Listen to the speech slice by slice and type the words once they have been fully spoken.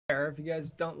If you guys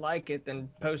don't like it, then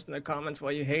post in the comments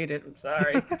why you hate it. I'm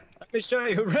sorry. Let me show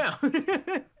you around.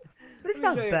 It's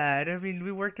not bad. I mean,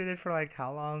 we worked in it for like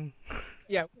how long?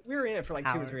 Yeah, we were in it for like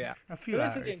 2 or 3 hours. A few So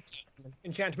this hours. is the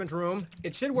enchantment room.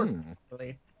 It should work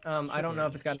properly. I don't know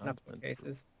if it's got enough Enchantment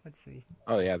bookcases. Let's see.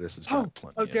 Oh yeah, this is Oh,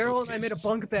 plenty. oh, of Daryl and I made a bookcases.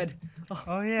 bunk bed.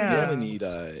 Oh You're yeah. gonna need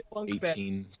Bunk bed.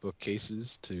 18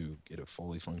 bookcases to get it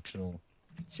fully functional.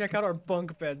 Check out our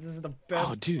bunk beds. This is the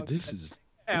best. Oh dude, bunk this bed is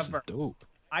ever. dope.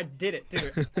 I did it,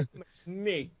 dude.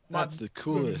 Me. That's the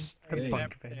coolest The thing.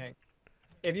 bunk bed.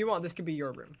 If you want, this could be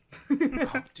your room.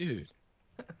 Oh dude,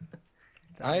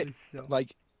 That was so...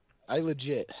 I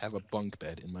legit have a bunk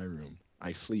bed in my room.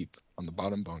 I sleep on the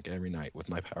bottom bunk every night with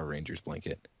my Power Rangers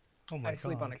blanket. Oh my I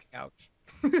sleep god. on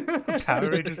a couch. Power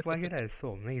Rangers blanket? That is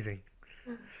so amazing.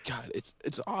 God,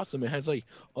 it's awesome. It has like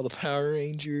all the Power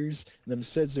Rangers, and then it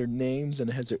says their names and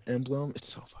it has their emblem.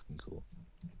 It's so fucking cool.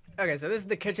 Okay, so this is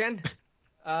the kitchen.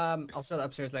 I'll show the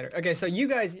upstairs later. Okay, so you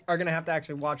guys are gonna have to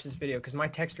actually watch this video because my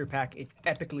texture pack is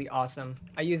epically awesome.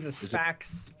 I use the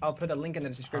Spax. I'll put a link in the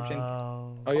description.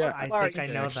 Oh yeah, I Alright, think I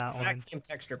it's know the that one. exact same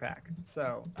texture pack.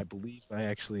 So I believe I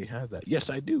actually have that.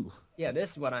 Yes, I do. yeah, this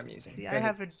is what I'm using. See, I because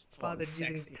it's haven't full and bothered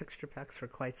using sexy. texture packs for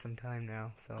quite some time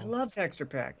now, so... I love texture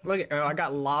pack. Look at, I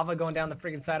got lava going down the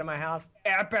freaking side of my house.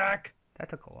 Epic! That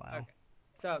took a while. Okay.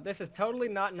 So this is totally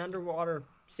not an underwater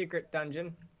secret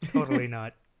dungeon. Totally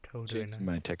not. Totally Check not.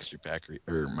 my texture pack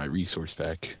or my resource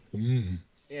pack. Mm.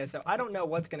 Yeah, so I don't know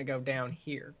what's gonna go down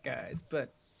here, guys,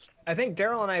 but I think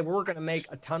Daryl and I were gonna make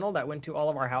a tunnel that went to all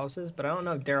of our houses, but I don't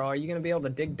know, Daryl, are you gonna be able to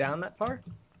dig down that far?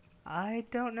 I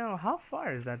don't know. How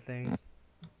far is that thing?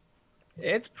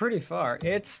 It's pretty far.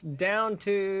 It's down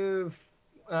to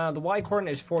the Y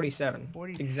coordinate is 47.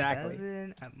 47?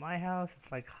 Exactly. At my house,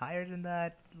 it's like higher than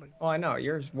that. Like, Oh, I know.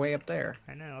 Yours way up there.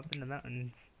 I know, up in the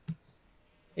mountains.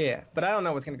 Yeah, but I don't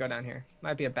know what's gonna go down here.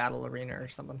 Might be a battle arena or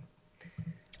something.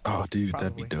 Oh, dude, Probably.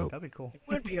 that'd be dope. That'd be cool. It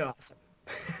would be awesome.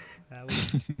 That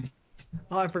would...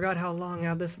 Oh, I forgot how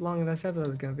this episode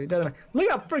is gonna be. Doesn't it? Look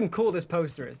how freaking cool this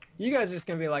poster is. You guys are just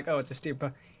gonna be like, oh, it's a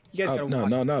stupid. You guys gotta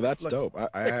watch it. No, This that's looks dope. I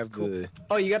freaking have cool. the.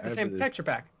 Oh, you got I the have same the- texture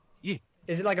pack. Yeah.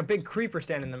 Is it like a big creeper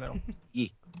standing in the middle? Yeah.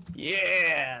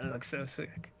 Yeah, that looks so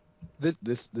sick.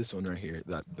 This one right here.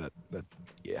 That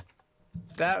yeah.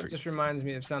 That Pretty- just reminds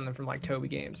me of something from like Toby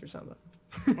Games or something.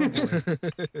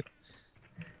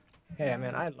 Hey,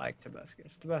 man, I like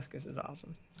Tobuscus. Tobuscus is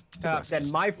awesome. Tobuscus Then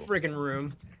is my cool. friggin'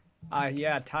 room.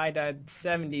 Yeah, Ty did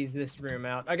 70s this room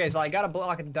out. Okay, so I got a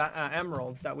block of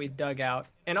emeralds that we dug out.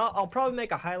 And I'll probably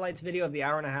make a highlights video of the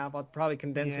hour and a half. I'll probably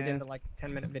condense it Yeah. into like a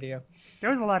 10-minute video. There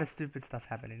was a lot of stupid stuff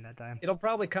happening that time. It'll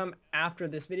probably come after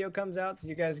this video comes out, so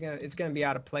you guys it's gonna be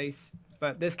out of place.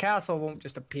 But this castle won't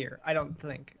just appear, I don't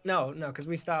think. No, because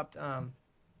we stopped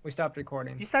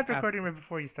recording. You stopped recording right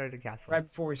before you started the castle. Right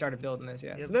before we started building this,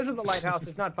 yeah. Yep. So this is the lighthouse.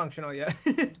 It's not functional yet.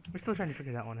 We're still trying to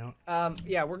figure that one out.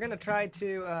 Yeah, we're gonna try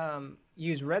to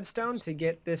use redstone to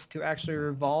get this to actually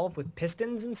revolve with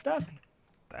pistons and stuff.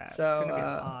 That's So, gonna be a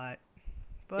lot.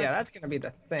 But Yeah, that's gonna be the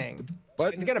thing.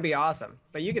 Button. It's gonna be awesome.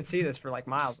 But you can see this for like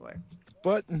miles away.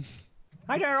 Button.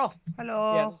 Hi, Daryl.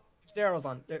 hello. Yeah, there's Daryl's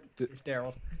on. There's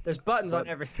Daryl's. There's buttons on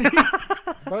everything.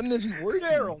 Button isn't working.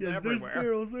 Daryl's Yes, there's everywhere.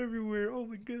 barrels everywhere. Oh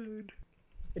my god.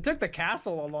 It took the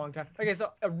castle a long time. Okay,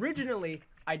 so originally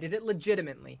I did it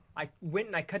legitimately. I went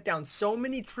and I cut down so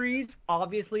many trees,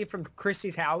 obviously from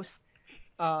Chrissy's house.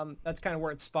 That's kind of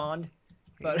where it spawned.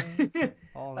 But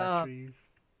All the trees.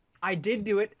 I did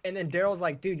do it, and then Daryl's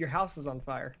like, dude, your house is on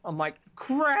fire. I'm like,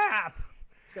 crap!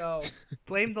 So,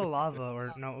 Blame the lava,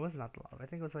 or no, it was not the lava. I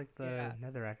think it was like the Yeah.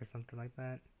 netherrack or something like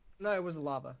that. no, it was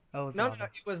lava. Oh, it was No, lava.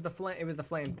 it was the flame. It was the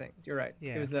flame things. You're right.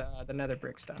 Yeah. It was the nether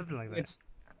brick stuff. Something like that.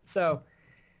 So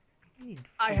I need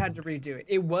I had food. to redo it.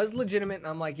 It was legitimate, and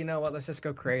I'm like, you know what? Let's just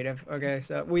go creative. Okay,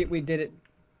 so we did it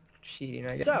cheating,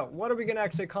 I guess. So what are we gonna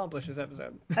actually accomplish this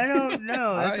episode? I don't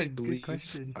know. That's I a good believe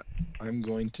question. I'm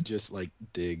going to just like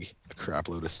dig a crap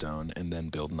load of stone and then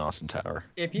build an awesome tower.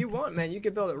 If you want, man, you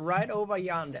could build it right over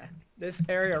yonder. This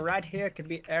area right here could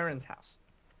be Aaron's house.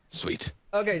 Sweet.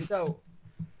 Okay, so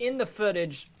in the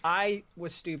footage, I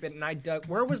was stupid and I dug.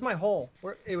 Where was my hole?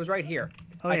 It was right here.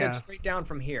 Oh I yeah. dug straight down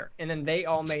from here, and then they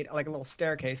all made like a little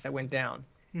staircase that went down.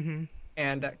 Mhm.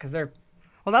 And because they're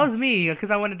Well, that was me because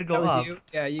I wanted to go that was up. you.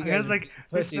 Yeah, you I guys was are like, being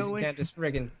there's pussies. no You way. can't just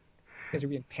friggin'. You guys are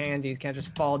being pansies. Can't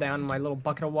just fall down in my little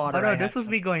bucket of water. Oh no, I this had. was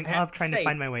me going I had up trying to safe.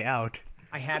 find my way out.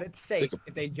 I had it safe.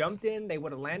 If they jumped in, they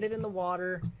would have landed in the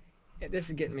water. This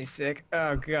is getting me sick.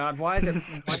 Oh god, why is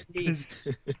it windy?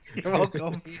 You're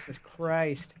welcome. Jesus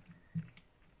Christ.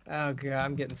 Oh god,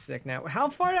 I'm getting sick now. How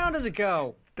far down does it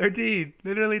go? 13.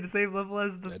 Literally the same level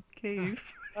as the Dead.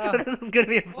 cave. So this is gonna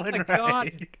be a Oh fun my god.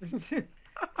 ride.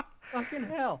 Fucking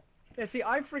hell. Yeah, see,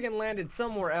 I friggin' landed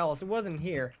somewhere else. It wasn't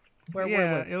here. Where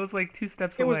Yeah, was it? it was like 2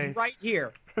 steps It away. was right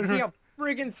here. You see how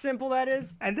friggin' simple that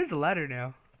is? And there's a ladder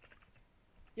now.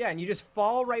 Yeah, and you just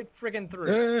fall right friggin'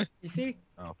 through. Eh. You see?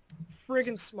 Oh.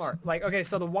 Friggin' smart. Like, okay,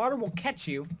 so the water will catch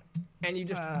you, and you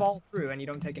just Ah. fall through, and you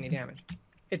don't take any damage.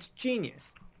 It's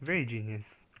genius. Very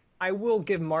genius. I will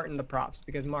give Martin the props,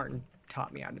 because Martin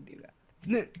taught me how to do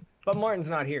that. But Martin's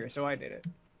not here, so I did it.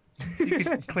 You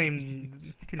can claim,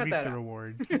 you can Cut reap that the out.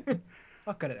 rewards.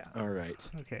 I'll cut it out. All right.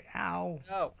 Okay, ow.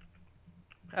 So,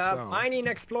 So- mining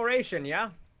exploration, yeah?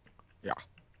 Yeah.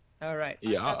 All right. I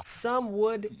Yeah. got some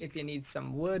wood if you need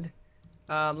some wood.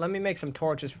 Let me make some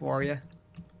torches for you.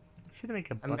 Should make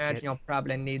a I bucket. imagine you'll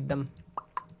probably need them.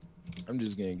 I'm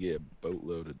just gonna get a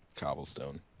boatload of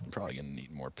cobblestone. I'm probably gonna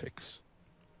need more picks.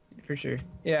 For sure.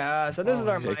 Yeah, so this is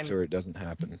our Picks mine. or it doesn't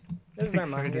happen. This is our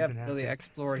Picks or mine. it We haven't doesn't really happen.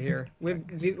 explored here. We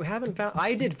haven't found...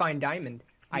 I did find diamond.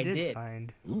 I You did.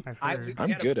 find. Ooh. I've I- heard. we I'm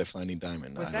had a- good at finding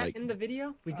diamond. Was I that like. in the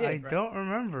video? We did, I right? don't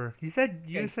remember. You said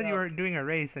you Okay, said you so- were doing a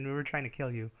race and we were trying to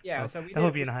kill you. Yeah, so we that will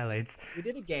did- be in the highlights. We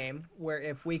did a game where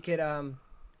if we could,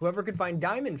 whoever could find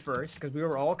diamond first, because we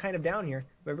were all kind of down here,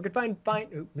 whoever could find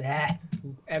diamond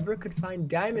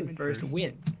Diamond first first.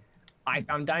 wins. I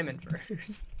found diamond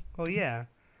first. Oh yeah.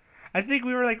 I think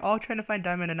we were like all trying to find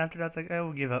diamond, and after that's like, oh,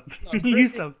 we'll give up. No, you Chrissy-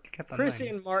 still kept on Chrissy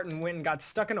mining. and Martin went and got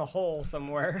stuck in a hole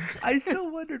somewhere. I still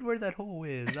wondered where that hole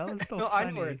is. That was so No, funny.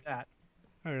 I know where it's at.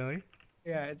 Oh really?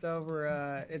 Yeah, it's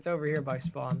over here by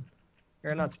spawn.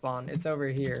 Or not spawn, it's over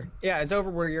here. Yeah, it's over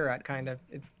where you're at, kind of.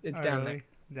 It's Oh, down really?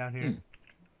 there. Down here.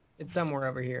 It's somewhere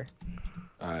over here.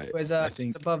 It was I think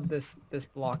it's above this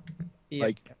block. Yeah.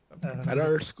 Like- Uh, at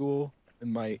our school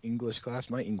in my English class,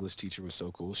 my English teacher was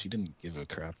so cool. She didn't give a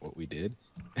crap what we did,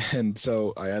 and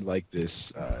so I had like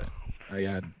this. I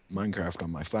had Minecraft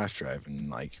on my flash drive, and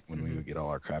like when we would get all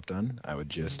our crap done, I would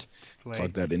just display.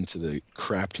 plug that into the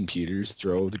crap computers,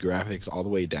 throw the graphics all the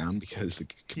way down because the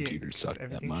Yeah, computers suck that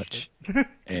everything's much, shit.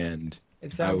 and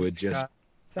It sounds would just-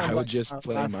 sounds I would like just our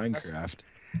play last semester. Minecraft.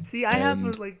 See, I have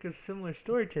And- like a similar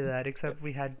story to that, except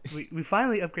we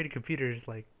finally upgraded computers.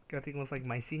 Like I think it was like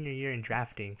my senior year in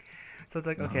drafting. So it's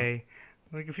like Uh-huh. okay,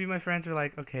 like a few of my friends were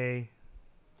like, okay,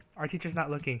 our teacher's not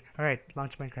looking. All right,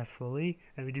 launch Minecraft slowly,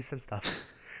 and we do some stuff.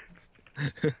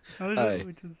 Aye.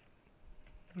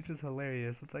 Which is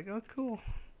hilarious. It's like, oh cool.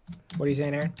 What are you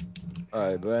saying, Aaron?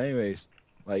 But anyways,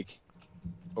 like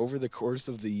over the course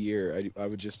of the year, I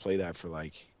would just play that for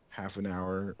like half an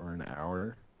hour or an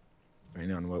hour,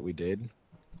 depending on what we did.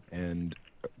 And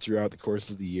throughout the course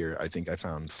of the year, I think I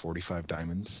found 45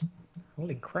 diamonds.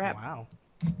 Holy crap. Wow.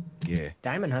 Yeah.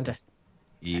 Diamond hunter.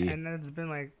 Yeah. And it's been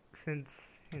like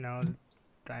since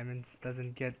diamonds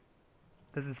doesn't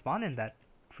spawn in that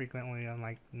frequently.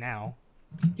 Unlike now.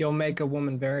 You'll make a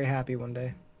woman very happy one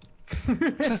day.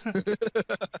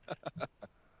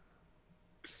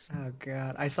 Oh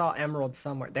god. I saw emerald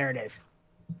somewhere. There it is.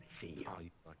 I see you. Oh, you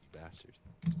lucky bastard.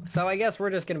 So I guess we're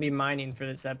just gonna be mining for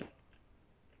this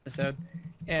episode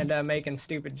and making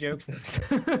stupid jokes and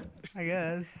stuff. I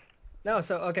guess. No,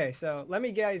 so okay, so let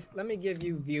me give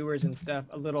you viewers and stuff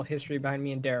a little history behind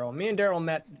me and Daryl. Me and Daryl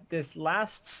met this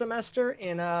last semester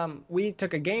in we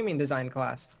took a gaming design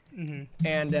class, Hmm.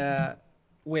 and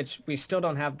which we still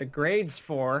don't have the grades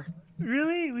for.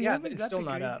 Really? We Yeah, haven't but it's got still the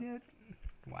not grades up. yet?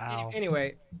 Wow.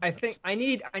 Anyway, I think I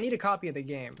need a copy of the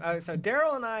game. So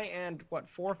Daryl and I and 4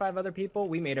 or 5 other people,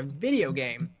 we made a video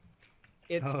game.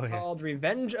 It's Oh, yeah. called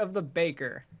Revenge of the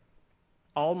Baker.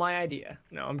 All my idea.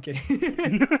 No, I'm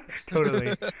kidding.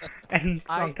 Totally. And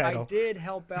wrong I title. did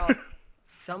help out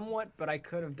somewhat, but I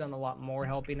could have done a lot more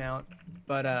helping out.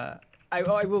 But I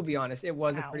will be honest, it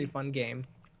was a pretty Ow. fun game.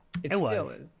 It It still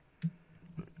was. is.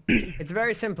 It's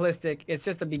very simplistic. It's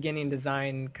just a beginning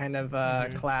design kind of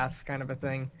Mhm. class kind of a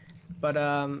thing. But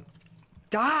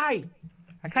die!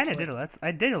 I kind of did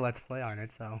I did a let's play on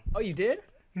it, so. Oh, you did?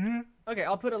 Mhm. Okay,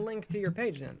 I'll put a link to your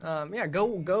page then. Yeah,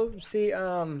 go see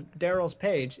Daryl's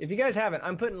page. If you guys haven't,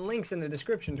 I'm putting links in the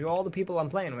description to all the people I'm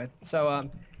playing with. So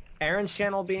Aaron's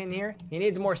channel being here, he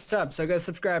needs more subs, so go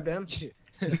subscribe to him.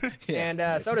 Yeah.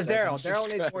 And so does Daryl. Subscribe, Daryl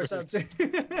needs more subscribe.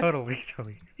 subs. Totally,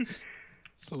 totally.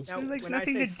 So Now, There's, like, when I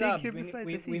nothing say to dig subs, here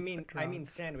besides I see we mean the drop.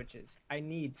 sandwiches. I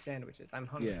need sandwiches. I'm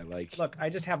hungry. yeah, like Look, I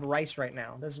just have rice right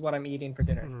now. This is what I'm eating for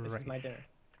dinner. This is my Rice.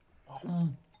 dinner.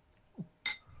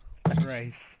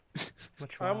 Rice.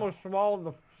 What's I wrong? almost swallowed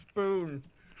the spoon.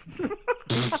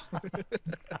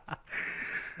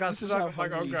 Got this is stuck. how I'm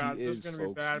like, oh hungry god, he this is is, gonna be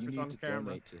folks. bad You if it's need on to camera.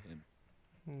 donate to him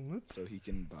Whoops. so he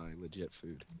can buy legit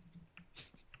food.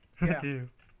 Yeah. Dude.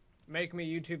 Make me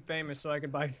YouTube famous so I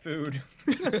could buy food.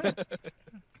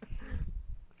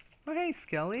 Oh, hey,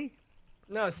 Skelly.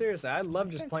 No, seriously, I love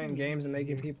just I've playing seen games and you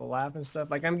making here. people laugh and stuff.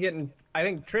 Like I think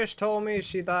Trish told me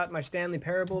she thought my Stanley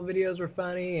Parable videos were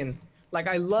funny, and like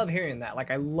I love hearing that. Like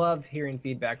I love hearing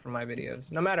feedback from my videos,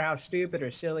 no matter how stupid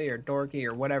or silly or dorky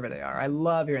or whatever they are. I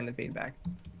love hearing the feedback.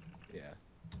 Yeah,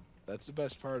 that's the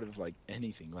best part of like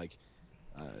anything. Like,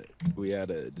 we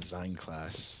had a design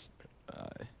class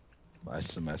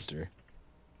last semester,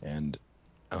 and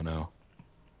oh no,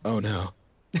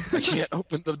 I can't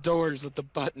open the doors with the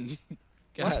button.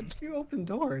 Why God, did you open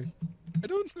doors? I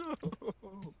don't know.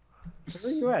 Where are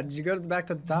you at? Did you go to the back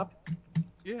to the top?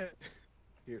 Yeah.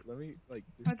 Here, let me like.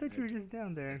 I thought you were just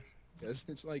down there. Yes,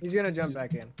 it's like. He's gonna jump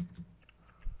back in.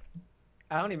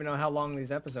 I don't even know how long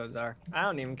these episodes are. I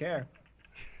don't even care.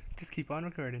 Just keep on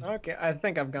recording. Okay, I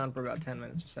think I've gone for about 10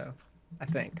 minutes or so. I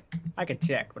think. I could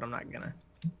check, but I'm not gonna.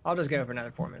 I'll just go for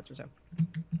another 4 minutes or so.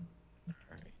 All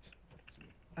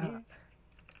right. Yeah.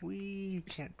 We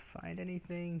can't find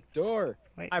anything. Door.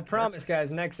 Wait. I promise,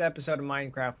 guys, next episode of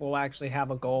Minecraft, we'll actually have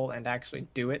a goal and actually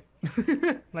do it.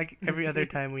 Like every other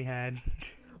time we had.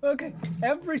 Okay,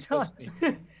 every time,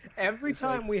 Trust every It's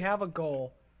like- time we have a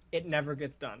goal, it never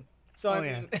gets done. So Oh, I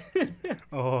yeah. mean,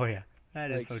 Oh yeah, that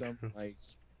is Like so some true. like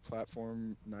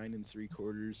platform 9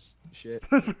 3/4 shit.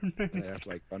 I have to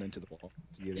like run into the wall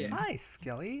to get in. Hi,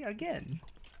 Skelly, again.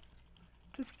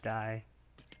 Just die.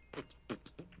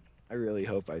 I really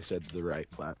hope I said the right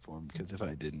platform, because if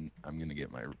I didn't, I'm gonna get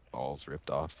my balls ripped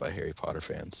off by Harry Potter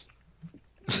fans.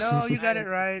 No, you got it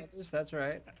right. That's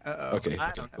right. Uh-oh. Okay,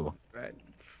 I don't have cool. it right.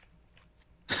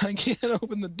 I can't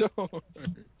open the doors.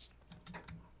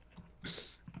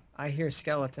 I hear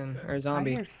skeleton or I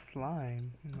zombie. hear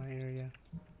slime in my area.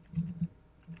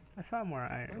 I found more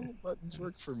iron. No buttons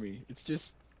work for me. It's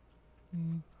just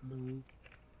move.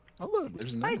 Oh look,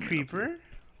 there's Hi, another one up creeper. here.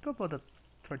 Go blow the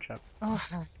torch up. Oh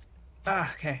hi.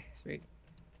 Ah, okay, sweet.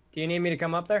 Do you need me to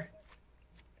come up there?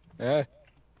 Ah, Do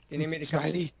you need me to come?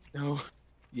 Spidey. No.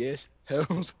 Yes.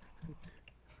 Help.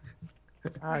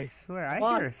 I swear, I Come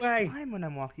on, hear a way. slime when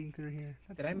I'm walking through here.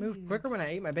 That's Did I move weird. quicker when I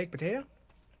ate my baked potato?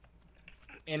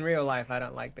 In real life, I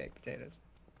don't like baked potatoes.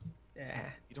 Yeah.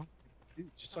 Dude,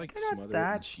 just like They're not smother it in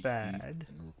that cheese bad.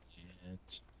 and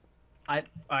ranch.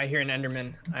 I hear an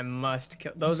Enderman. I must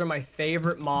kill. Those are my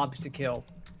favorite mobs to kill.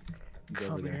 He's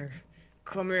over Come there. here.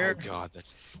 Come Oh here. god,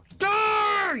 that's fucking...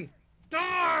 Die!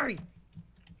 Die!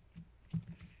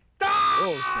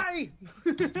 Die!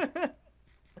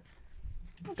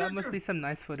 That must be some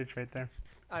nice footage right there.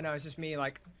 I know, it's just me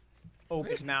like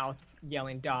open Nice. mouth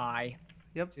yelling die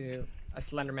Yep. to a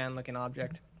Slenderman looking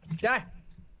object. Die!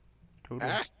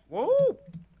 Totally. Ah! Whoa!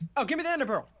 Oh, give me the ender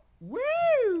pearl!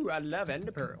 Woo! I love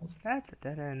ender pearls. That's a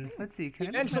dead end. Let's see. Can I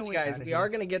make my Eventually, way guys, outta we here? are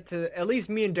gonna get to, at least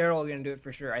me and Daryl are gonna do it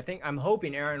for sure. I'm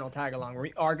hoping Aaron will tag along.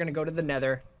 We are gonna go to the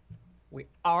nether. We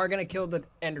are gonna kill the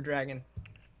ender dragon.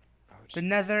 Oh, The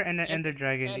nether and the ender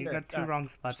dragon. You Ender, got two sorry. wrong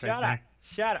spots Shut right up! there.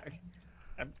 Shut up!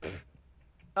 Pfft.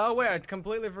 Oh wait, I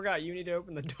completely forgot. You need to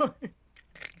open the door.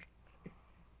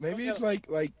 Maybe Okay. it's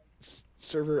like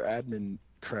server admin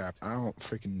crap. I don't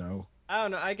freaking know. I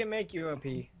don't know. I can make you OP.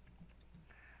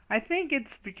 I think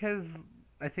it's because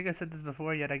I think I said this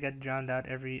before, yet I get drowned out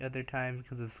every other time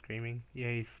because of screaming.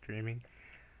 Yay, screaming.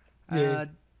 Yeah.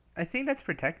 I think that's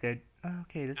protected.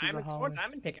 Okay, this is a Diamond sword, hallway.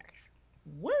 diamond pickaxe.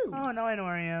 Woo! Oh, now I know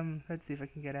where I am. Let's see if I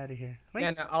can get out of here. Wait,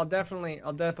 Yeah, no, I'll definitely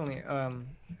found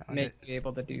make it. you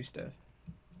able to do stuff.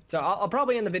 So I'll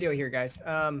probably end the video here, guys.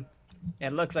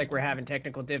 It looks like we're having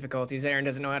technical difficulties. Aaron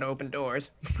doesn't know how to open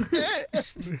doors.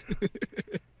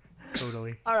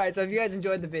 Totally. All right, so if you guys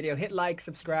enjoyed the video, hit like,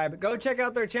 subscribe, go check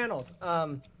out their channels.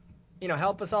 You know,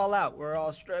 help us all out. We're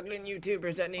all struggling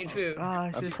YouTubers that need food.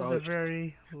 Gosh, I'm this probably- is a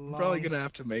very long... Probably gonna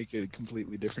have to make a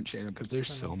completely different channel because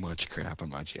there's so much crap on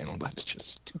my channel that's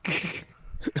just.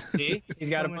 See, he's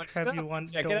got so a much bunch of crap stuff. you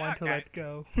want, Check don't it want out, to guys. let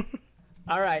go.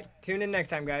 All right, tune in next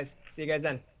time, guys. See you guys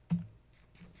then.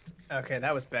 Okay,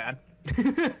 that was bad.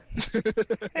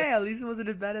 Hey, at least it wasn't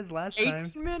as bad as last time.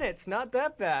 18 minutes, not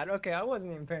that bad. Okay, I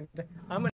wasn't even paying attention. I'm gonna